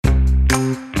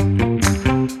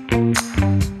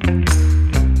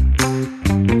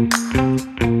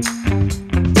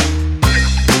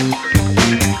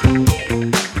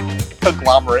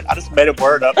conglomerate. I just made a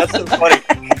word up. That's so funny.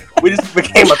 We just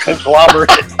became a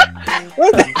conglomerate.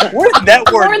 Where did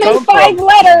that word come from?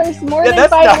 More than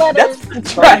five letters.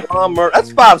 That's right.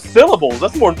 That's 5 syllables.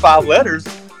 That's more than 5 letters.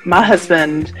 My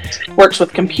husband works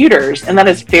with computers, and that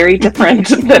is very different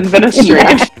than ministry.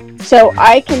 Yeah. So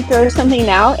I can throw something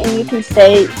out, and you can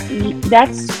say,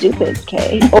 that's stupid,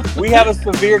 Kay. We have a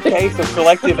severe case of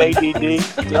collective ADD.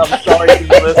 I'm sorry to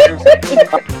you listeners.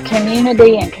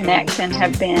 Community and connection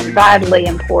have been vitally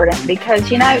important because,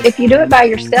 if you do it by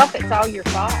yourself, it's all your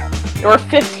fault. There were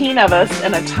 15 of us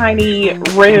in a tiny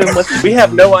room. We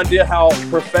have no idea how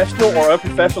professional or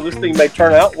unprofessional this thing may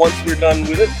turn out once we're done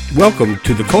with it. Welcome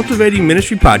to the Cultivating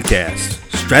Ministry Podcast.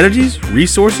 Strategies,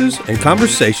 resources, and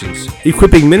conversations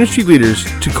equipping ministry leaders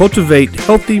to cultivate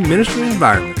healthy ministry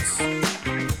environments.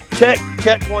 Check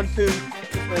 1, 2.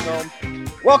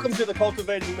 Welcome to the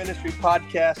Cultivating Ministry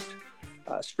Podcast.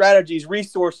 Strategies,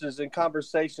 resources, and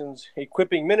conversations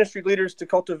equipping ministry leaders to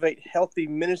cultivate healthy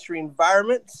ministry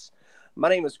environments. My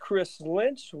name is Chris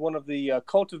Lynch, one of the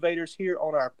cultivators here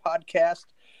on our podcast.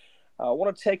 I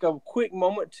want to take a quick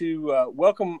moment to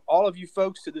welcome all of you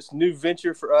folks to this new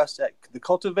venture for us at the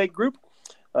Cultivate Group.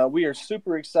 We are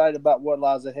super excited about what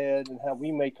lies ahead and how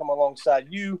we may come alongside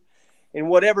you in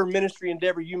whatever ministry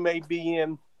endeavor you may be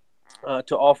in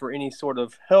to offer any sort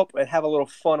of help and have a little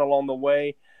fun along the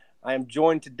way. I am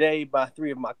joined today by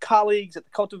 3 of my colleagues at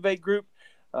the Cultivate Group,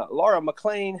 Laura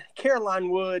McLean, Caroline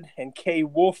Wood, and Kay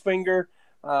Wolfinger.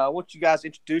 I want you guys to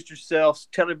introduce yourselves,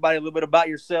 tell everybody a little bit about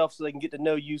yourself so they can get to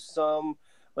know you some.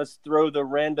 Let's throw the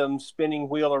random spinning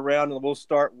wheel around, and we'll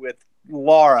start with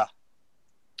Laura.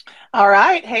 All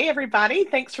right. Hey, everybody.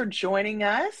 Thanks for joining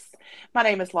us. My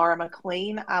name is Laura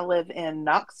McLean. I live in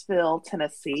Knoxville,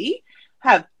 Tennessee.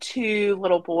 I have 2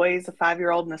 little boys, a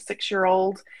 5-year-old and a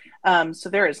 6-year-old. So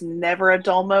there is never a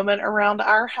dull moment around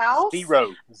our house.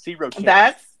 Zero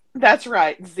chance. That's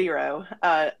right. 0.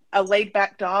 A laid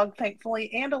back dog,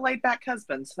 thankfully, and a laid back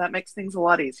husband. So that makes things a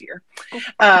lot easier.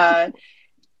 My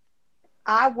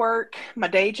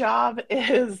day job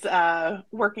is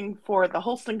working for the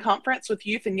Holston Conference with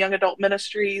Youth and Young Adult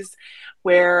Ministries,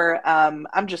 where I'm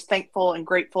just thankful and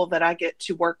grateful that I get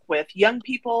to work with young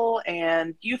people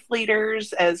and youth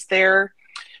leaders as they're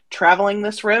traveling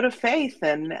this road of faith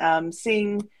and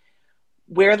seeing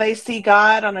where they see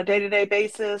God on a day-to-day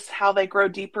basis, how they grow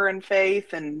deeper in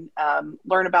faith and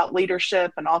learn about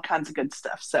leadership and all kinds of good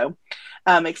stuff. So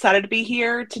I'm excited to be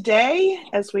here today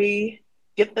as we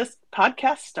get this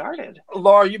podcast started.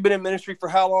 Laura, you've been in ministry for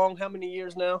how long? How many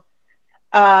years now?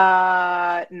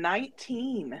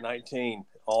 19. 19.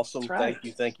 Awesome. Right.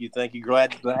 Thank you.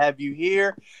 Glad to have you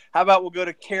here. How about we'll go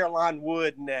to Caroline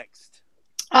Wood next?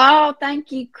 Oh,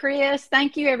 thank you, Chris.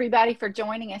 Thank you, everybody, for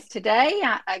joining us today.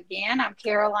 I'm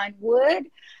Caroline Wood.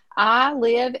 I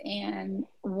live in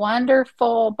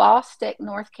wonderful Bostic,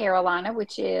 North Carolina,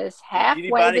 which is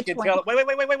halfway between...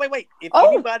 Wait. If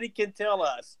anybody can tell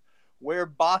us where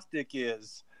Bostic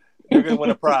is, you're going to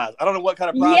win a prize. I don't know what kind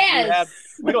of prize we have.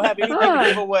 We don't have anything to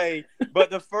give away.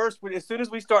 But as soon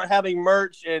as we start having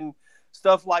merch and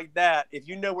stuff like that, if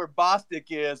you know where Bostic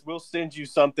is, we'll send you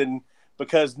something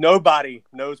because nobody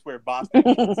knows where Bostic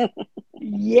is.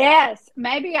 Yes.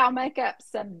 Maybe I'll make up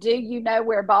some "Do you know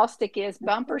where Bostic is"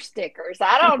 bumper stickers.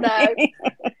 I don't know.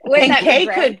 And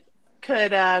Kay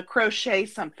could crochet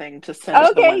something to send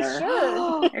to the winner.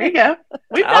 Sure. There you go.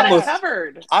 We've got it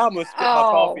covered. I almost spit my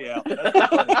coffee out.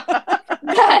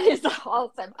 That is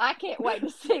awesome. I can't wait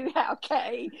to see how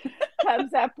Kay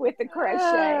comes up with the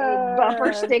crochet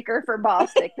bumper sticker for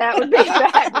Bostic. That would be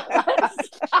fabulous.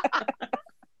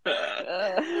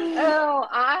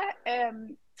 I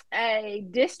am a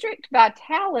district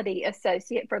vitality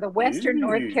associate for the Western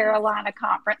North Carolina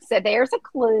Conference. So there's a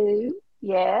clue.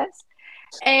 Yes.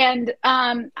 And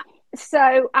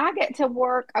so I get to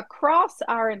work across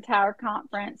our entire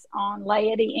conference on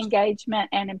laity engagement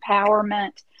and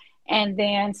empowerment, and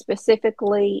then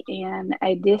specifically in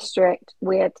a district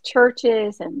with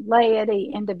churches and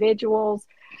laity individuals,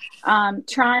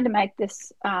 trying to make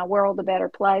this world a better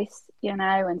place,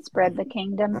 and spread the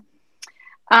kingdom.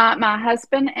 My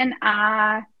husband and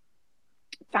I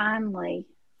finally,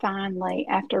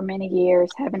 after many years,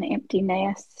 have an empty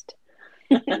nest.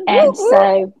 And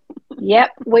so,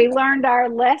 we learned our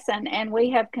lesson, and we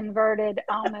have converted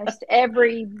almost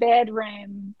every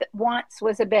bedroom that once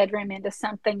was a bedroom into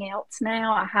something else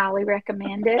now. I highly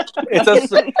recommend it.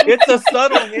 It's a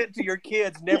subtle hint to your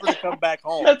kids never to come back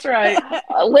home. That's right.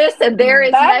 Listen, there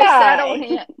is no subtle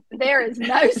hint. There is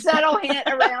no subtle hint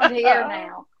around here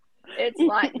now. It's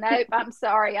like, nope, I'm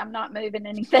sorry, I'm not moving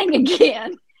anything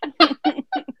again.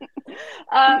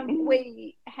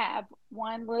 We have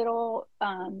one little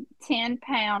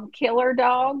 10-pound killer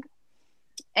dog.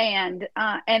 And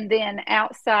then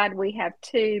outside we have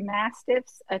 2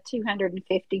 mastiffs, a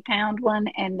 250-pound one,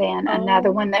 and then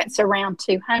another one that's around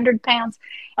 200 pounds.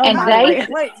 And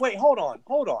wait, hold on.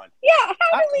 Yeah,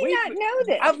 how do we not know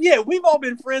this? We've all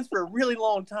been friends for a really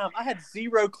long time. I had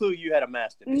zero clue you had a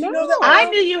mastiff. Did you know that? I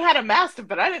knew you had a mastiff,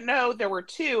 but I didn't know there were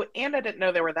 2, and I didn't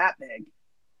know they were that big.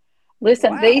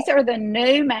 Listen, these are the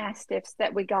new mastiffs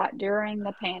that we got during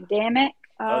the pandemic.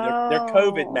 They're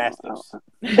COVID mastiffs.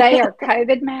 They are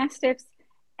COVID mastiffs.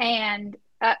 And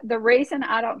the reason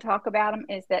I don't talk about them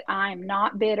is that I'm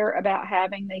not bitter about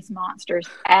having these monsters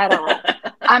at all.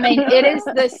 I mean,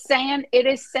 it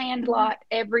is sand lot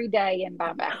every day in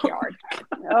my backyard.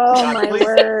 Oh, my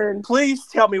word. Please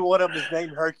tell me one of them is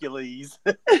named Hercules.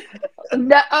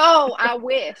 No, I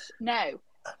wish. No.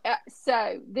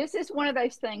 So this is one of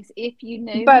those things. If you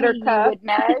knew Buttercup, you would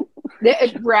know,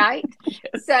 right?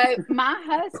 Yes. So my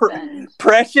husband,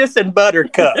 Precious and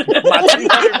Buttercup, my 200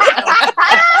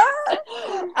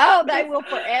 oh, they will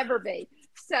forever be.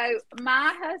 So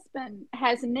my husband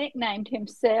has nicknamed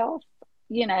himself.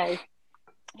 You know,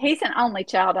 he's an only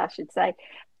child, I should say,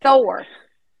 Thor.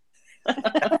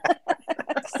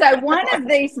 So one of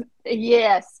these,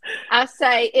 yes, I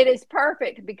say it is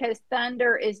perfect because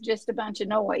thunder is just a bunch of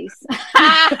noise.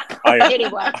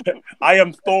 Anyway, I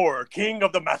am Thor, king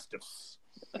of the mastiffs.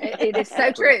 It is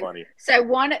so true. Funny. So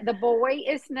the boy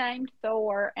is named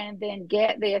Thor, and then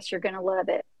get this, you're going to love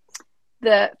it.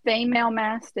 The female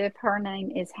mastiff, her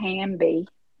name is Hamby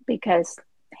because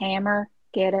hammer.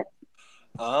 Get it?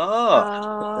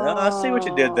 Oh. I see what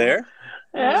you did there.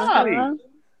 Yeah.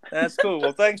 That's cool.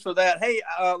 Well, thanks for that. Hey,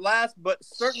 last but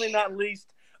certainly not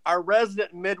least, our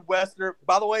resident Midwesterner.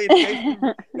 By the way, I'm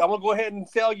going to go ahead and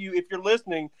tell you, if you're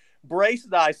listening, brace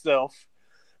thyself,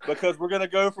 because we're going to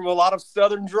go from a lot of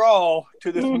Southern drawl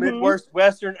to this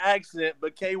Midwestern accent.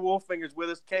 But Kay Wolfinger's with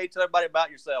us. Kay, tell everybody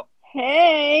about yourself.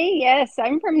 Hey, yes,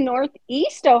 I'm from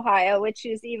Northeast Ohio, which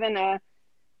is even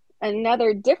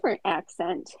another different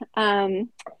accent.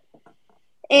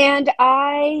 And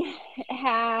I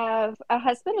have a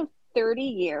husband of 30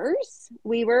 years.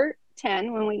 We were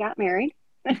 10 when we got married.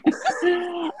 It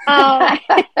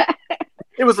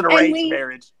was an arranged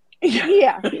marriage.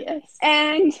 Yeah. Yes.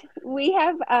 And we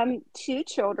have 2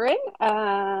 children.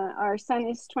 Our son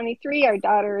is 23. Our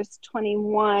daughter is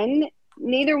 21.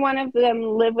 Neither one of them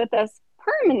live with us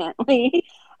permanently.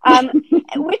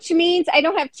 Which means I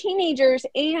don't have teenagers,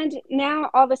 and now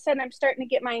all of a sudden I'm starting to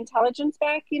get my intelligence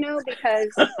back,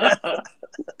 because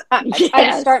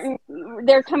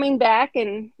they're coming back,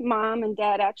 and mom and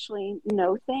dad actually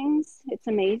know things. It's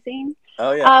amazing.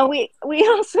 Oh yeah. We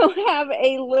also have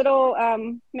a little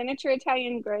miniature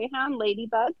Italian greyhound,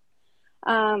 Ladybug,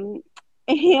 and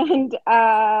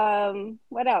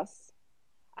what else?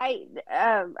 I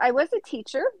was a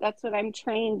teacher. That's what I'm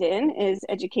trained in, is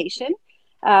education.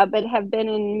 But have been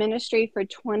in ministry for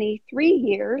 23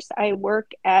 years. I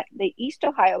work at the East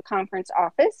Ohio Conference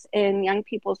office in Young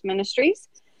People's Ministries.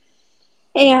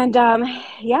 And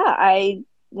I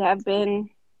have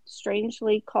been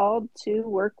strangely called to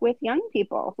work with young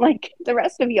people like the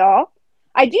rest of y'all.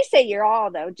 I do say you're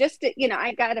all, though, just to,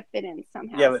 I got to fit in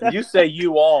somehow. Yeah, but you say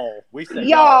you all. We say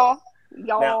y'all.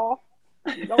 Y'all.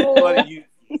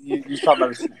 You talk about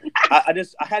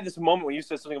this. I had this moment when you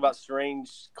said something about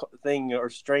strange thing or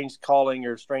strange calling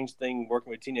or strange thing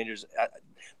working with teenagers.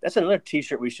 That's another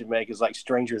T-shirt we should make, is like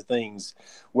Stranger Things.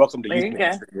 Welcome to Youth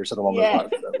Ministry or something along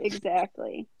those lines.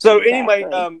 Exactly. So anyway,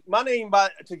 my name,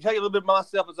 to tell you a little bit about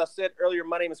myself, as I said earlier,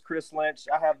 my name is Chris Lynch.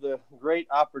 I have the great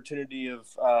opportunity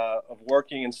of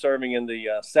working and serving in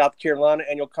the South Carolina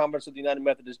Annual Conference of the United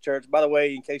Methodist Church. By the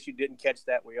way, in case you didn't catch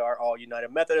that, we are all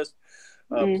United Methodist.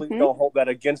 Please don't hold that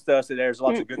against us. There's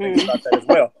lots of good things about that as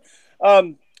well.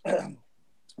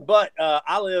 But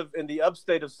I live in the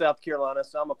upstate of South Carolina,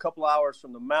 so I'm a couple hours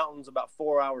from the mountains, about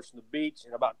 4 hours from the beach,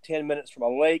 and about 10 minutes from a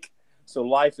lake. So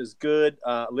life is good.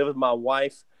 I live with my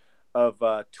wife of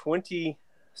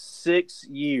 26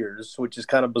 years, which is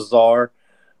kind of bizarre.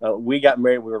 We got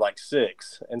married when we were like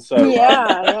 6. And so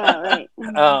right.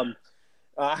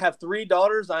 I have 3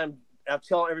 daughters. I'm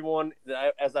telling everyone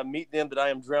that as I meet them that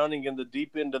I am drowning in the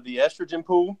deep end of the estrogen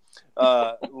pool.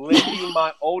 Lindy,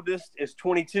 my oldest, is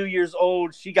 22 years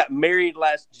old. She got married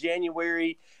last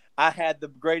January. I had the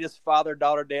greatest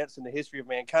father-daughter dance in the history of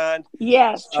mankind.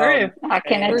 Yes, true. I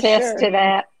can attest to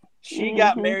that. She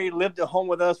got married, lived at home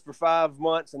with us for 5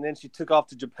 months, and then she took off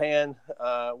to Japan,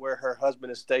 where her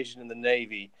husband is stationed in the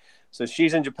Navy. So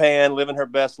she's in Japan, living her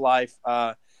best life.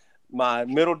 My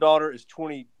middle daughter is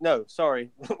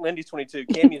Lindy's 22.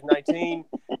 Cammy's 19.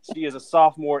 She is a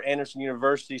sophomore at Anderson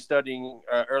University studying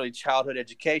early childhood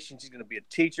education. She's going to be a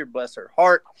teacher, bless her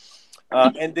heart.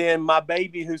 And then my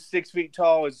baby, who's 6 feet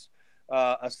tall, is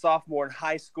a sophomore in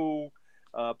high school,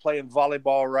 playing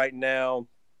volleyball right now.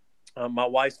 My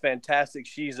wife's fantastic.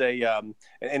 She's and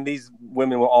these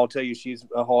women will all tell you she's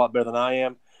a whole lot better than I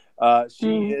am.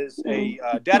 She is a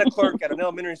data clerk at an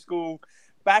elementary school,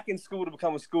 back in school to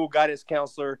become a school guidance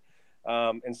counselor.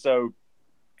 And so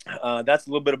that's a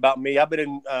little bit about me. I've been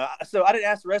in, so I didn't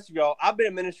ask the rest of y'all. I've been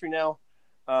in ministry now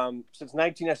since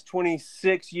 19, that's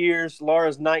 26 years.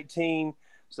 Laura's 19.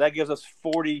 So that gives us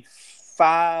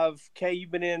 45. Kay,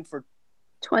 you've been in for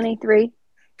 23.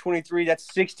 23,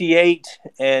 that's 68.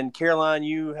 And Caroline,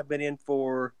 you have been in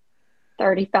for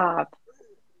 35.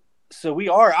 So we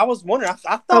are. I was wondering.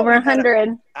 I thought Over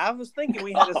 100. I was thinking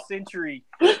we had a century.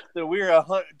 So we're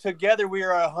together. We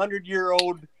are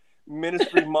 100-year-old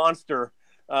ministry monster.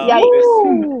 I'm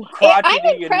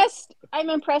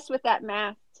impressed with that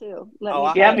math too. Me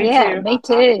too. Me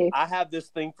too. I have this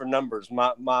thing for numbers.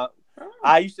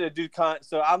 I used to do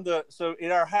so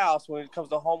in our house when it comes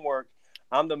to homework,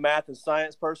 I'm the math and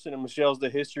science person, and Michelle's the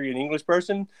history and English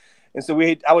person. And so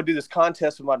I would do this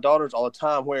contest with my daughters all the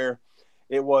time where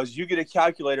it was, you get a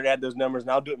calculator and add those numbers,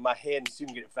 and I'll do it in my head and see if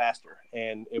you can get it faster.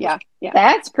 And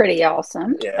That's pretty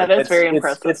awesome. Yeah, that is very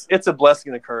impressive. It's a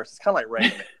blessing and a curse. It's kind of like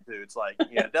rain, dude. It's like,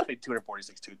 definitely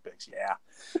 246 toothpicks. Yeah.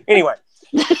 Anyway,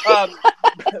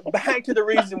 back to the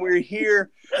reason we're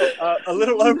here. A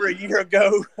little over a year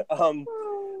ago,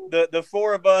 the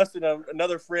four of us and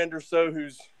another friend or so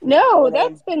who's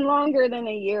that's been longer than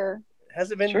a year. Has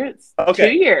it been? Sure, it's okay.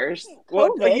 2 years.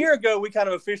 Well, a year ago, we kind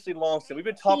of officially launched it. We've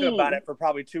been talking about it for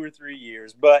probably 2 or 3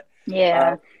 years, but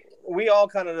we all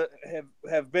kind of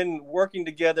have been working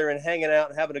together and hanging out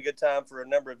and having a good time for a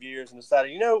number of years, and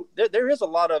decided, there is a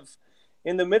lot of,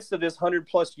 in the midst of this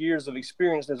 100+ years of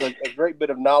experience, there's a great bit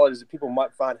of knowledge that people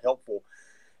might find helpful.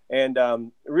 And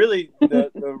really, the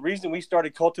reason we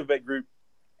started Cultivate Group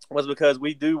was because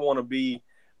we do want to be,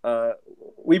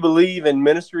 we believe in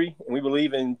ministry, and we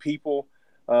believe in people,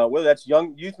 whether that's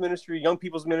youth ministry, young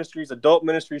people's ministries, adult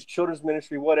ministries, children's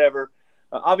ministry, whatever.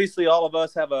 Obviously, all of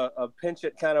us have a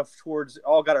penchant kind of towards,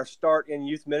 all got our start in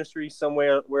youth ministry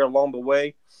somewhere along the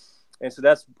way. And so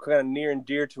that's kind of near and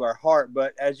dear to our heart.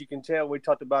 But as you can tell, we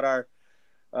talked about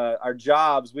our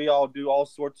jobs. We all do all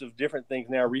sorts of different things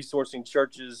now, resourcing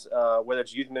churches, whether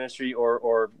it's youth ministry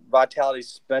or vitality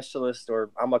specialist, or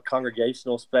I'm a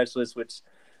congregational specialist, which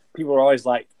people are always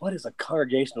like, what is a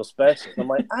congregational specialist? I'm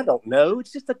like, I don't know.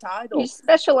 It's just a title. You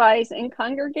specialize in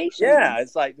congregations. Yeah.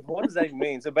 It's like, what does that even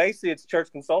mean? So basically it's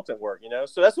church consultant work,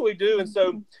 So that's what we do. And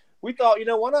so we thought,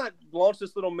 why not launch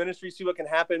this little ministry, see what can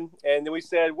happen. And then we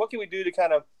said, what can we do to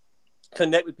kind of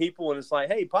connect with people? And it's like,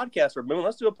 hey, podcasts are booming.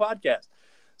 Let's do a podcast.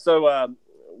 So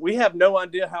we have no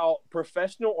idea how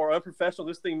professional or unprofessional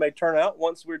this thing may turn out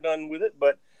once we're done with it.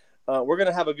 But we're going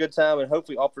to have a good time and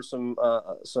hopefully offer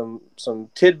some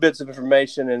tidbits of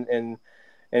information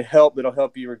and help that'll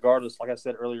help you regardless, like I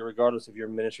said earlier, regardless of your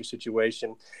ministry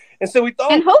situation. And so we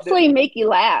thought, and hopefully make you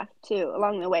laugh too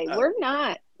along the way. We're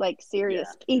not like serious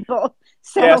people.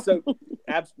 So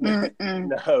absolutely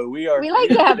no, we are. We like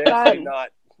to have fun.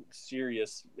 Not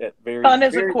serious at very. Fun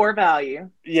is a core value.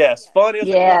 Yes, fun is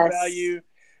a core value.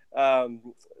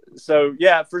 So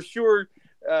yeah, for sure.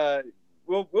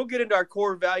 We'll get into our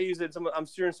core values and I'm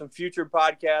sure in some future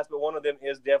podcasts, but one of them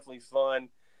is definitely fun.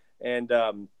 And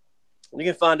you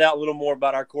can find out a little more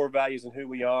about our core values and who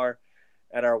we are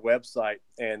at our website.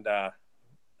 And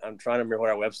I'm trying to remember what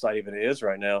our website even is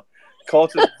right now.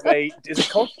 Cultivate. Is it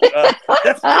Cultivate?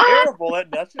 That's terrible. I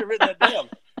should have written that down.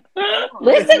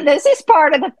 Listen, this is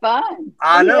part of the fun.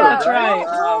 I know. That's right.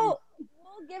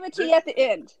 We'll give it to you at the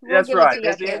end. That's right.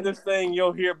 At the end of this thing,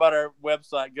 you'll hear about our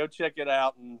website. Go check it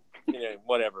out and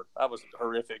whatever. That was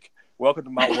horrific. Welcome to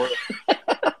my world.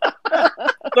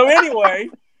 So anyway,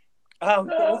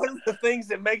 one of the things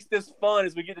that makes this fun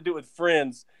is we get to do it with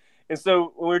friends. And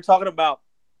so when we're talking about,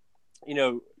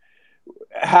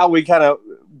 how we kind of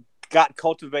got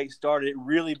Cultivate started, it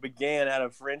really began out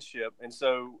of friendship. And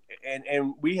so,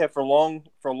 and we have for a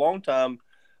long time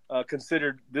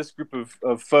considered this group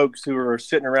of folks who are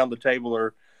sitting around the table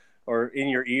or in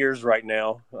your ears right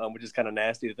now, which is kind of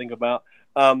nasty to think about.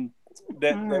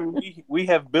 That we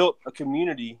have built a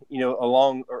community,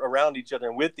 around each other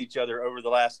and with each other over the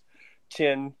last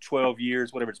 10, 12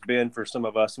 years, whatever it's been for some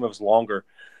of us longer.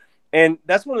 And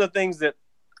that's one of the things that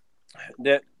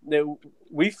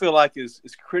we feel like is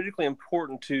critically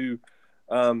important to,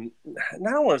 I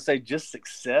don't want to say just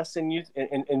success in youth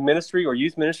in ministry or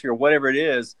youth ministry or whatever it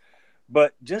is,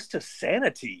 but just to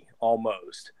sanity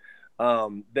almost.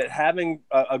 that having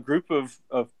a group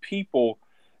of people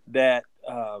that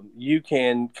you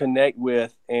can connect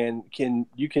with and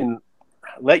you can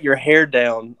let your hair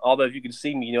down. Although if you can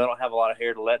see me, I don't have a lot of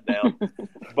hair to let down,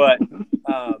 but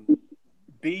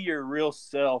be your real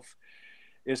self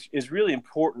is really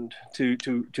important to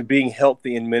being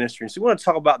healthy in ministry. So we want to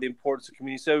talk about the importance of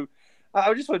community. So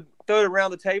I just would throw it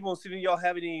around the table and see if y'all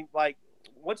have any, like,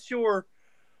 what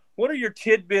are your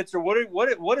tidbits, or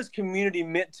what has community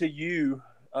meant to you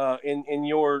in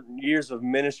your years of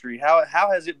ministry?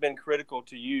 How has it been critical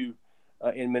to you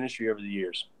in ministry over the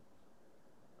years?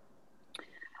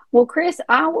 Well, Chris,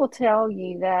 I will tell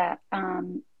you that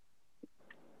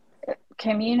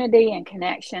community and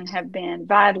connection have been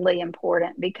vitally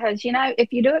important, because,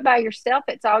 if you do it by yourself,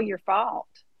 it's all your fault.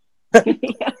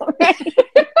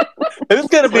 Who's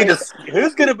gonna be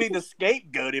the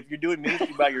scapegoat if you're doing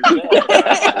ministry by yourself?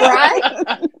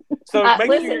 Right? So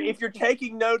make sure, if you're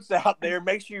taking notes out there,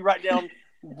 make sure you write down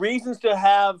reasons to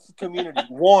have community.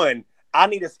 1, I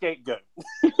need a scapegoat.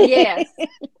 Yes.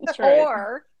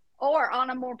 Right. Or on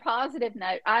a more positive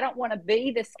note, I don't want to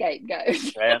be the scapegoat.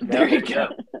 There you go.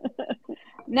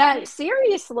 No,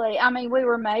 seriously. I mean, we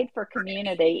were made for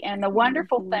community. And the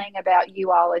wonderful thing about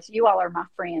you all is you all are my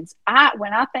friends.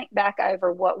 When I think back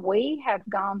over what we have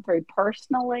gone through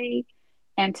personally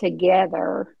and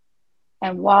together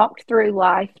and walked through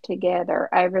life together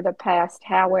over the past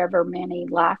however many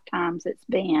lifetimes it's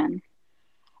been,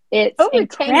 it's over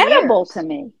incredible 10 years, to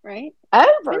me. right?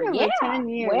 Over 10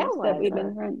 years that we've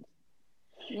been friends.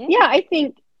 Yeah, I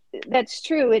think that's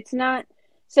true. It's not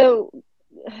so.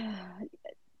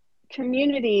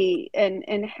 Community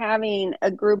and having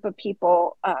a group of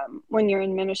people when you're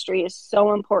in ministry is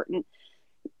so important.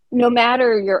 No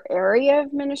matter your area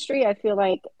of ministry, I feel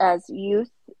like as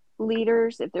youth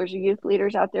leaders, if there's youth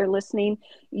leaders out there listening,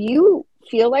 you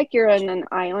feel like you're on an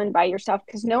island by yourself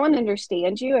because no one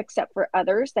understands you except for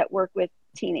others that work with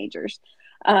teenagers,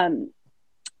 and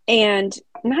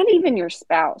not even your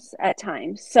spouse at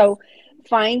times. So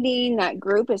finding that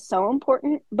group is so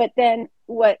important. But then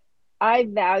what I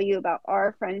value about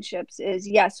our friendships is,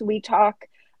 yes, we talk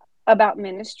about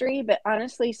ministry, but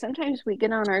honestly, sometimes we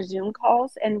get on our Zoom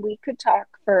calls and we could talk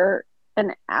for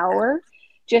an hour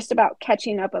just about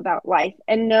catching up about life,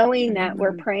 and knowing that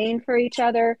we're praying for each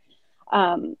other,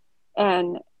 and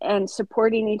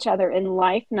supporting each other in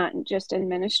life, not just in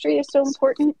ministry, is so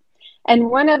important. And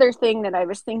one other thing that I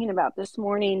was thinking about this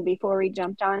morning before we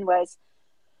jumped on was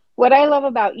what I love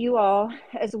about you all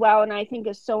as well, and I think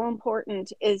is so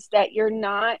important, is that you're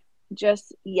not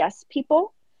just yes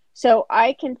people. So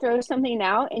I can throw something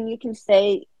out and you can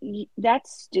say,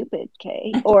 that's stupid,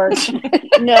 Kay, or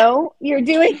no, you're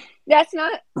not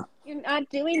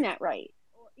doing that right.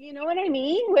 You know what I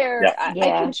mean? Where I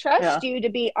can trust you to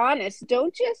be honest.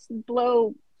 Don't just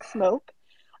blow smoke,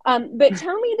 but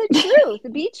tell me the truth.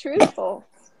 Be truthful.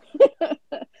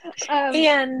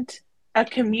 And a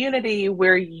community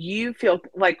where you feel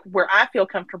like, where I feel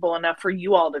comfortable enough for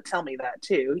you all to tell me that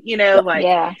too,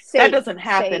 that doesn't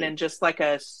happen in just like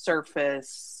a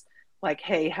surface, like,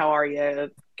 hey, how are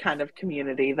you kind of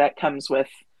community that comes with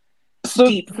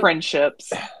deep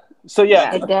friendships. So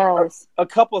yeah, it does. A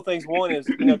couple of things. One is,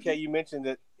 Kay, you mentioned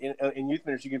that in youth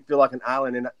ministry you can feel like an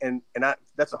island, and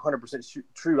that's 100%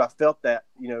 true. I felt that,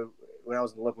 when I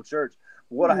was in the local church.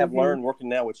 What I have learned working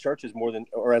now with churches more than,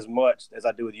 or as much as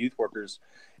I do with youth workers,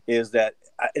 is that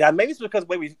maybe it's because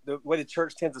the way the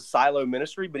church tends to silo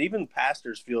ministry, but even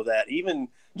pastors feel that, even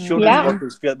children's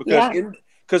workers feel it,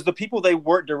 because the people they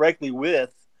work directly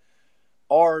with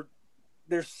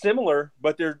they're similar,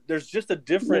 but there's just a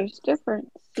different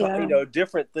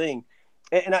different thing.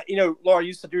 And Laura,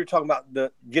 you said you were talking about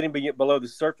the getting below the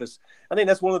surface. I think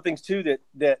that's one of the things too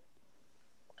that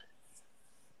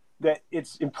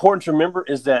it's important to remember,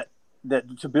 is that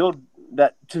to build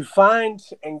that, to find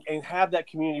and have that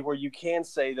community where you can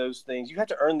say those things, you have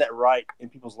to earn that right in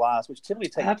people's lives, which typically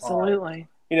takes absolutely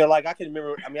time. Like I can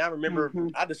remember,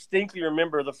 I distinctly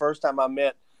remember the first time I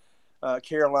met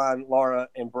Caroline, Laura,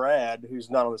 and Brad,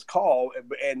 who's not on this call,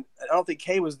 and I don't think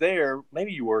Kay was there.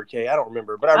 Maybe you were, Kay. I don't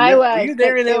remember, but I remember. Were you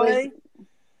there in LA?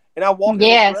 And I walked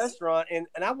in this restaurant, and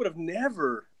I would have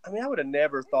never. I would have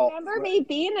never thought. Remember me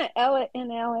being in LA?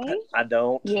 I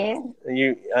don't. Yeah.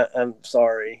 I'm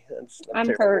sorry. I'm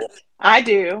hurt. I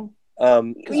do.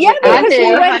 Because we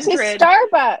went to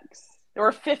Starbucks. There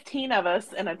were 15 of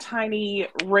us in a tiny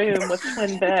room with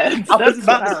twin beds. I was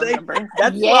about to say,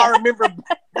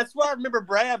 that's why I remember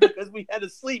Brad, because we had to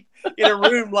sleep in a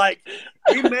room like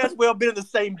we may as well been in the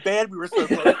same bed. We were so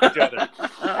close to each other.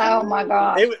 Oh my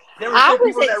God! There were some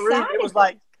people in that room. It was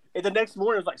like And the next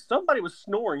morning, it was like somebody was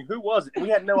snoring. Who was it? We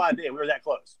had no idea. We were that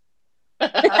close. Oh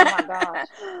my gosh!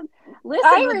 Listen,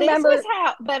 I remember. this was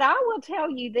how. But I will tell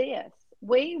you this: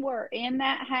 we were in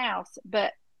that house,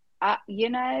 but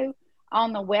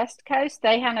on the West Coast,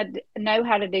 they know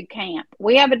how to do camp.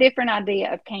 We have a different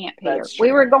idea of camp here. That's true.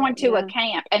 We were going to a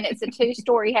camp, and it's a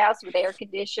 2-story house with air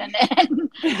conditioning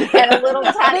and a little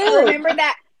tiny. Remember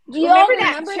that? Do you all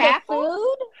remember that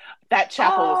food? That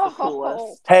chapel was the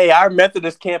coolest. Hey, our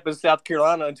Methodist camp in South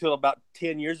Carolina until about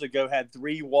 10 years ago had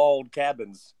 3 walled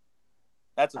cabins.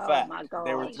 That's a fact. My God.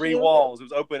 There were 3 walls. It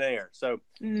was open air. So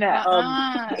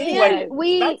anyway,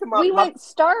 we went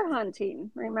star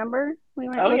hunting. Remember, we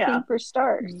went looking for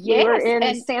stars. Yes, we were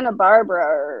in Santa Barbara,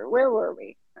 or where were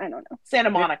we? I don't know. Santa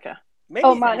Monica.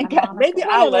 Monica. Maybe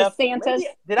I left.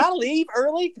 Did I leave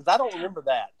early? Because I don't remember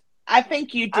that. I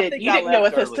think you did. You didn't go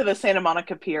with us to the Santa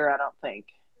Monica Pier, I don't think.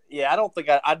 Yeah, I don't think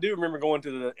I do remember going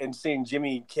to and seeing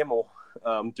Jimmy Kimmel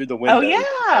through the window. Oh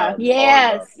yeah.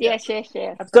 Yes.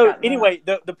 So anyway,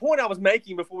 the point I was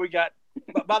making before we got,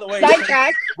 by the way,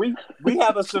 we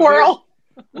have a squirrel.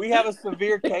 We have a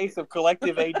severe case of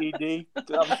collective ADD.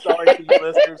 I'm sorry to you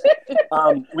listeners.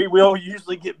 We will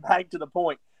usually get back to the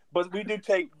point, but we do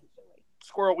take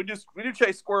squirrel. We do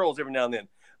chase squirrels every now and then.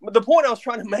 But the point I was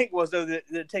trying to make was though that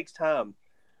it takes time,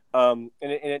 and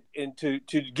to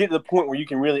get to the point where you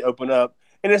can really open up.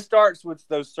 And it starts with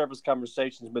those surface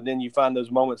conversations, but then you find those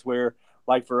moments where,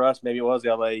 like for us, maybe it was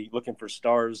LA looking for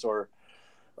stars or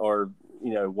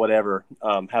whatever,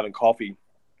 having coffee,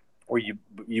 where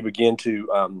you begin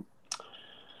to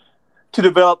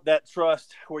develop that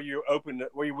trust, where you're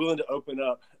willing to open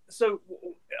up. So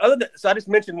I just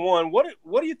mentioned one. What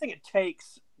do you think it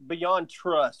takes beyond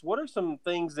trust? What are some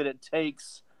things that it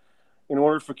takes in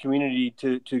order for community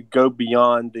to go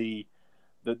beyond the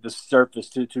surface,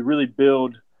 to really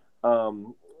build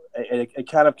a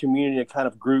kind of community, a kind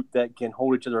of group that can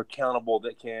hold each other accountable,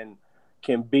 that can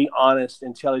be honest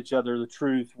and tell each other the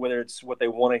truth, whether it's what they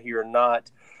want to hear or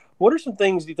not? What are some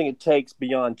things do you think it takes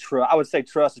beyond trust? I would say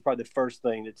trust is probably the first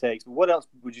thing it takes, but what else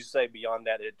would you say beyond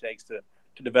that it takes to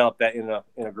develop that in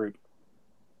a group?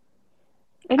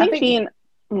 I think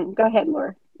go ahead,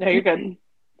 Laura. No, you're good.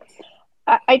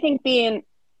 I think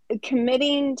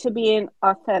committing to being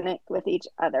authentic with each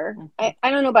other. I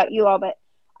don't know about you all, but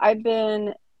I've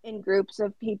been in groups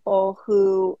of people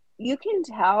who you can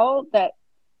tell that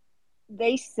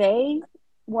they say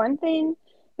one thing,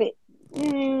 but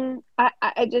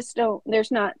I just don't,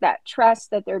 there's not that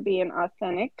trust that they're being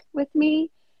authentic with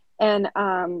me. And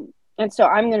so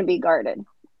I'm going to be guarded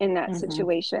in that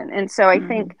situation. And so I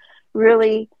think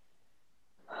really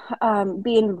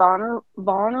being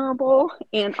vulnerable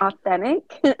and authentic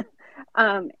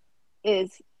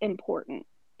is important.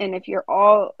 And if you're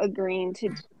all agreeing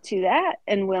to that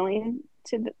and willing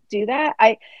to do that,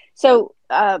 I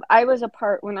was a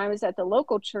part when I was at the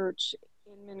local church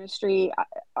in ministry.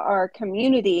 Our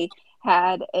community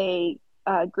had a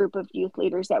group of youth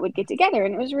leaders that would get together,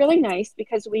 and it was really nice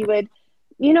because we would,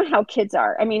 you know how kids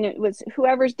are. I mean, it was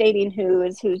whoever's dating who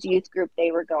is whose youth group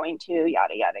they were going to,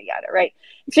 yada, yada, yada, right?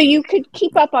 So you could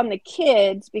keep up on the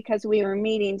kids because we were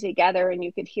meeting together and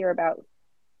you could hear about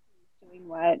doing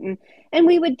what. And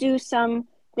we would do some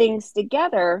things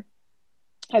together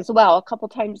as well, a couple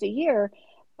times a year.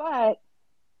 But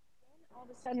then all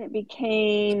of a sudden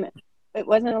it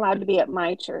wasn't allowed to be at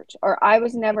my church, or I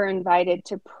was never invited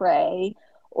to pray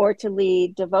or to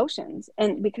lead devotions,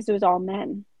 and because it was all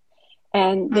men.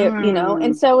 And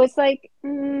and so it's like,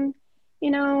 you're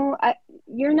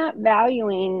not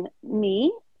valuing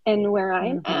me and where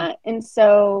I'm at. And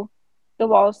so the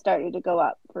walls started to go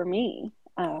up for me.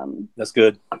 That's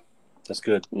good.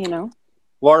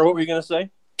 Laura, what were you going to say?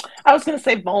 I was going to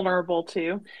say vulnerable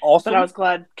too. Awesome. But I was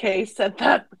glad Kay said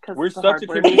that because we're it's a such hard a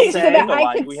word community to say. So that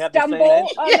I could stumble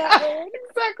on that word.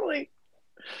 Exactly.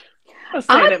 I was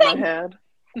saying it in my head.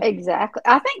 Exactly.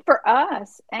 I think for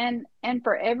us and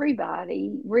for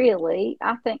everybody, really,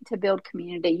 I think to build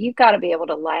community, you've got to be able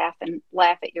to laugh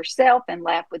at yourself and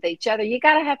laugh with each other. You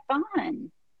got to have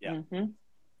fun. Yeah. Mm-hmm.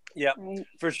 Yeah, right.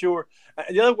 For sure.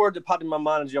 The other word that popped in my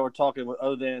mind as y'all were talking,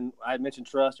 other than I had mentioned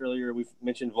trust earlier, we've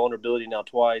mentioned vulnerability now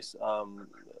twice,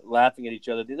 laughing at each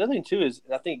other. The other thing, too, is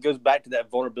I think it goes back to that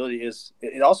vulnerability is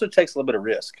it also takes a little bit of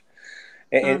risk.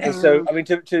 And so, I mean,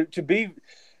 to be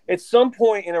at some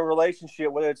point in a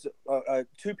relationship, whether it's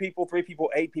 2 people, 3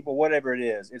 people, 8 people, whatever it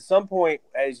is, at some point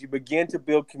as you begin to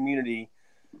build community,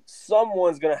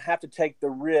 someone's going to have to take the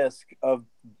risk of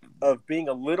being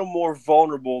a little more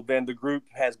vulnerable than the group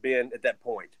has been at that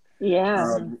point.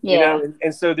 Yeah. You know,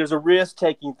 and so there's a risk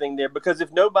taking thing there, because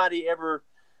if nobody ever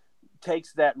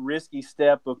takes that risky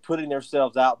step of putting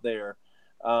themselves out there,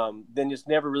 then it's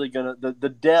never really going to, the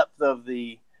depth of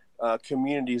the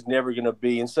community is never going to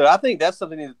be. And so I think that's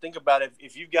something to think about.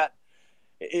 If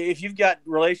you've got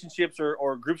relationships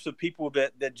or groups of people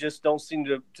that just don't seem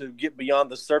to get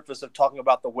beyond the surface of talking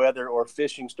about the weather or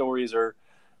fishing stories or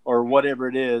whatever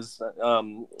it is,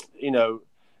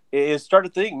 is start to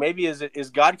think, maybe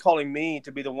is God calling me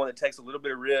to be the one that takes a little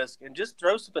bit of risk and just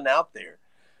throw something out there.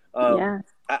 I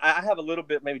have a little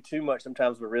bit, maybe too much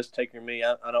sometimes of a risk taker in me.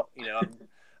 I don't,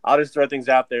 I'll just throw things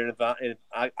out there, and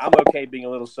I'm okay being a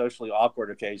little socially awkward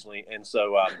occasionally, and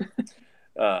so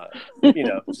but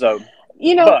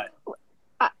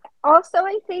also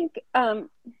I think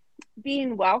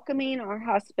being welcoming or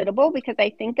hospitable, because I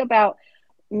think about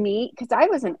me, because I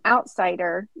was an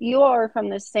outsider. You all are from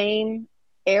the same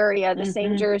area, the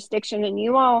same jurisdiction, and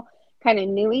you all kind of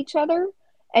knew each other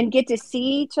and get to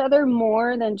see each other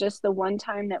more than just the one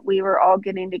time that we were all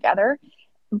getting together.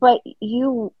 But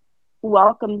you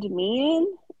welcomed me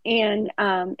in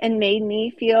and made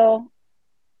me feel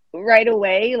right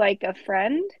away like a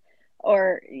friend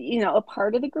or a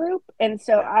part of the group. And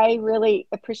so I really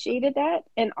appreciated that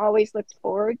and always looked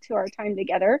forward to our time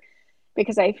together,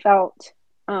 because I felt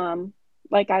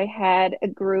like I had a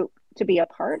group to be a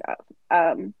part of.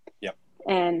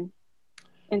 And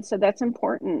so that's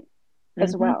important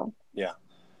as well. Yeah.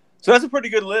 So that's a pretty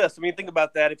good list. I mean, think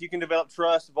about that. If you can develop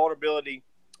trust, vulnerability,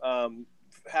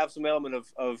 have some element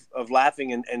of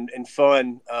laughing and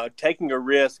fun, taking a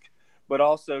risk, but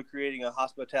also creating a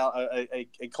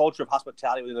culture of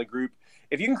hospitality within the group.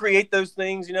 If you can create those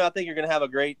things, I think you're going to have a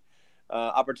great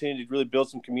opportunity to really build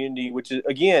some community, which is,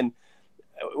 again,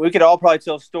 we could all probably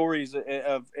tell stories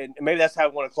of, and maybe that's how I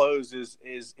want to close is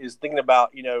thinking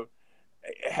about,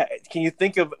 can you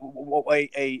think of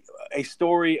a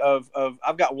story of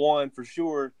I've got one for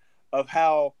sure of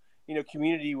how,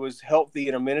 community was healthy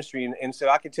in a ministry. And so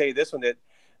I can tell you this one,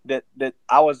 that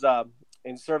I was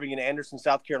serving in Anderson,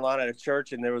 South Carolina at a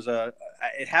church. And there was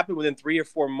it happened within 3 or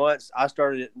 4 months. I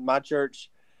started at my church.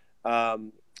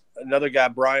 Another guy,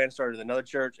 Brian, started another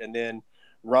church. And then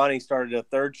Ronnie started a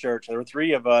third church. And there were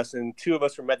 3 of us, and 2 of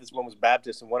us were Methodist, one was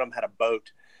Baptist, and one of them had a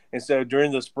boat. And so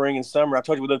during the spring and summer, I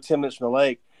told you we lived 10 minutes from the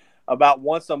lake. About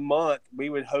once a month, we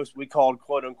would host, we called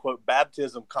quote unquote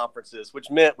baptism conferences, which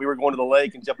meant we were going to the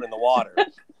lake and jumping in the water.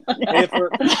 and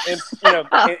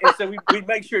so we'd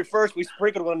make sure at first we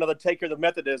sprinkled one another, take care of the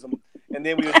Methodism, and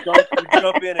then we would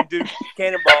jump in and do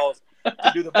cannonballs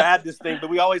to do the Baptist thing. But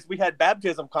we had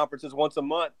baptism conferences once a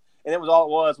month, and that was all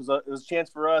it was a chance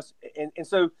for us. And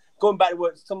so going back to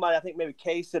what somebody, I think maybe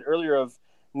Kay said earlier, of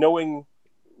knowing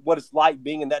what it's like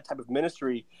being in that type of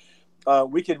ministry,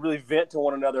 we could really vent to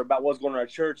one another about what's going on in our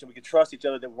church, and we could trust each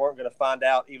other that we weren't going to find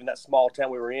out, even that small town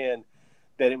we were in,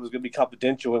 that it was going to be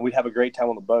confidential, and we'd have a great time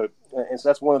on the boat. And so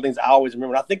that's one of the things I always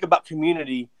remember. When I think about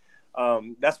community,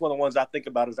 that's one of the ones I think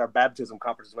about is our baptism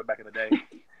conferences way back in the day.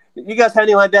 You guys have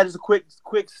anything like that? Just a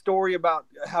quick story about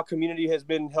how community has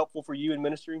been helpful for you in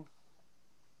ministry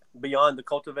beyond the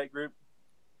Cultivate group?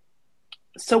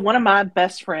 So one of my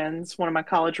best friends, one of my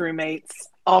college roommates,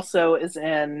 also is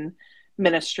in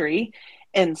ministry.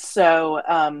 And so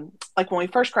like when we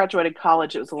first graduated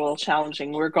college, it was a little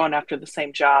challenging. We were going after the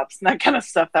same jobs and that kind of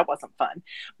stuff. That wasn't fun.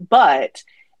 But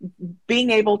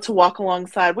being able to walk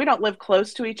alongside, we don't live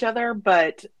close to each other,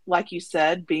 but like you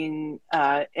said, being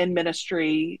in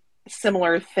ministry,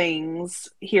 similar things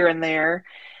here and there.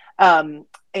 And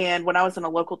when I was in a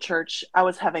local church, I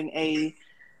was having a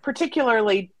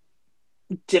particularly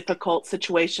difficult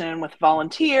situation with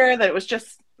volunteer, that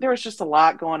there was just a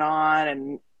lot going on,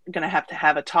 and going to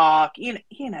have a talk,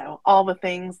 all the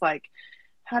things like,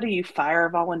 how do you fire a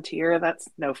volunteer? That's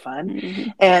no fun.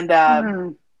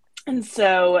 Mm-hmm. And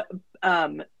so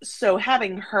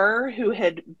having her, who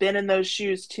had been in those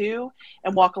shoes too,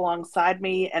 and walk alongside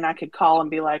me, and I could call and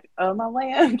be like, oh my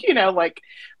land, like,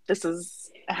 this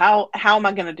is how am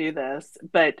I going to do this?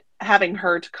 But having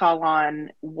her to call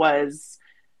on was,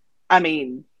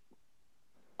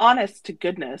 honest to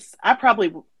goodness, I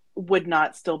probably would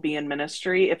not still be in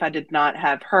ministry if I did not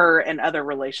have her and other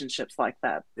relationships like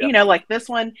that, yep. Like this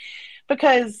one,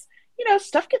 because,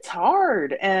 stuff gets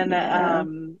hard, and,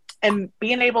 and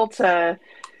being able to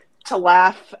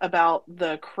laugh about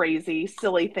the crazy,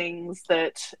 silly things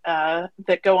that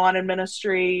go on in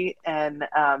ministry, and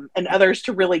others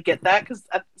to really get that. Because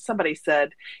somebody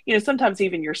said, sometimes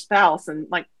even your spouse, and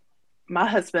like, my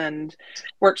husband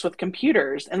works with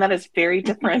computers, and that is very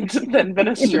different than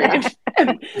ministry.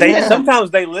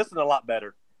 Sometimes they listen a lot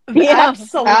better. Yeah.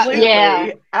 Absolutely.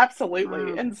 Yeah.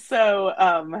 Absolutely. And so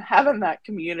having that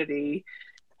community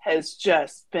has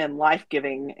just been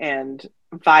life-giving and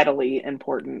vitally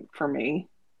important for me.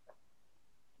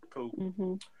 Cool.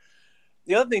 Mm-hmm.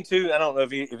 The other thing too, I don't know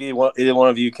if either one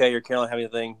of you, Kay or Carolyn, have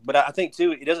anything, but I think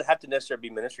too, it doesn't have to necessarily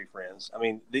be ministry friends. I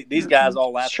mean, these guys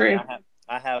all laugh at me.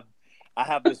 I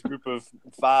have this group of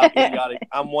 5 idiotic.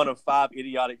 I'm one of 5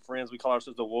 idiotic friends. We call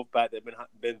ourselves the Wolf Pack. They've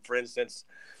been friends since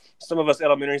some of us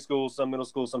elementary school, some middle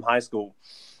school, some high school,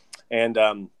 and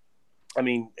I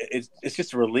mean, it's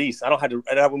just a release. I don't have to,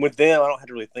 and with them, I don't have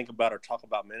to really think about or talk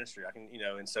about ministry. I can,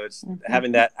 and so it's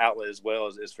having that outlet as well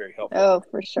is very helpful. Oh,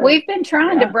 for sure. We've been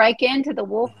trying to break into the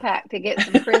Wolf Pack to get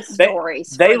some Chris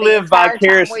stories. They live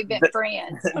vicariously. We've been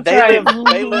friends.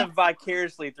 They live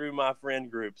vicariously through my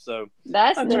friend group. So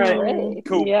that's right.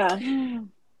 Cool. Yeah.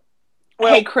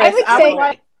 Well, hey, Chris,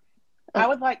 I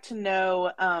would like to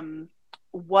know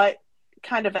what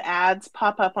kind of ads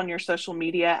pop up on your social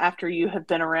media after you have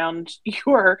been around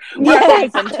your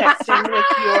friends and texting with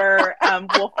your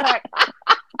wolf pack.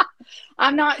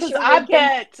 I'm not sure. I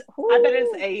bet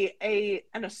it's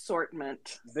an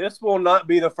assortment. This will not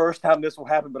be the first time this will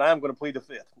happen, but I am going to plead the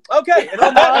fifth. Okay, and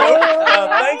on that note,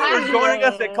 thanks for joining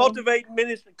us at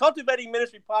Cultivating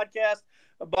Ministry Podcast,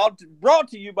 brought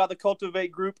to you by the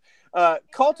Cultivate Group.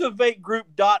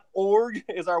 Cultivategroup.org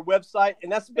is our website,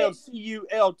 and that's spelled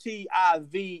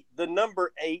CULTIV, the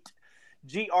number 8,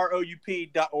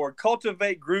 GROUP.org.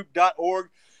 Cultivategroup.org.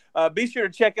 Be sure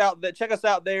to check us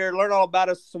out there. Learn all about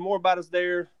us, some more about us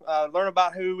there. Learn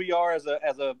about who we are as a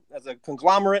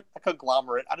conglomerate. A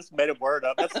conglomerate. I just made a word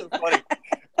up. That's so funny.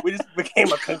 We just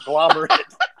became a conglomerate.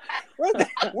 Where did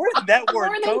that word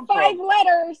come from? More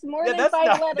than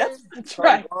 5 letters. That's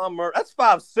right. That's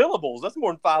 5 syllables. That's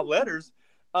more than 5 letters.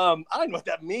 I don't know what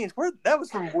that means. That was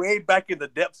from way back in the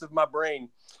depths of my brain.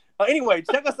 Anyway,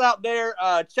 check us out there.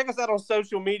 Check us out on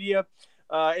social media.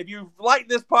 If you like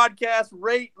this podcast,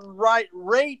 rate,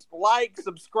 like,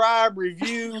 subscribe,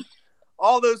 review,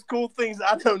 all those cool things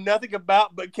I know nothing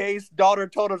about, but Kay's daughter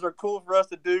told us are cool for us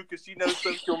to do because she knows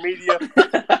social media.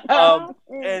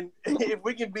 And if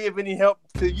we can be of any help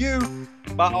to you,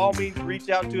 by all means,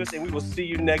 reach out to us, and we will see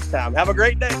you next time. Have a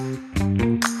great day.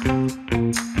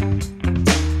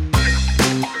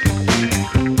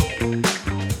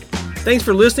 Thanks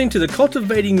for listening to the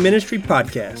Cultivating Ministry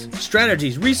Podcast.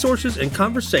 Strategies, resources, and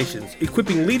conversations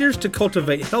equipping leaders to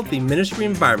cultivate healthy ministry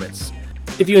environments.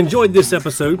 If you enjoyed this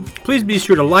episode, please be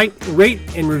sure to like, rate,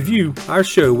 and review our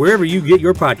show wherever you get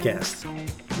your podcasts.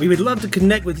 We would love to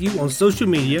connect with you on social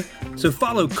media, so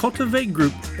follow Cultivate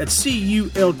Group, that's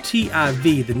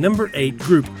CULTIV, the number 8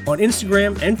 group, on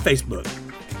Instagram and Facebook.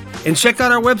 And check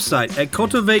out our website at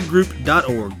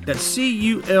cultivategroup.org. That's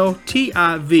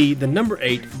CULTIV, the number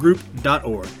 8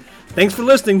 group.org. Thanks for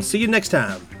listening. See you next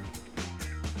time.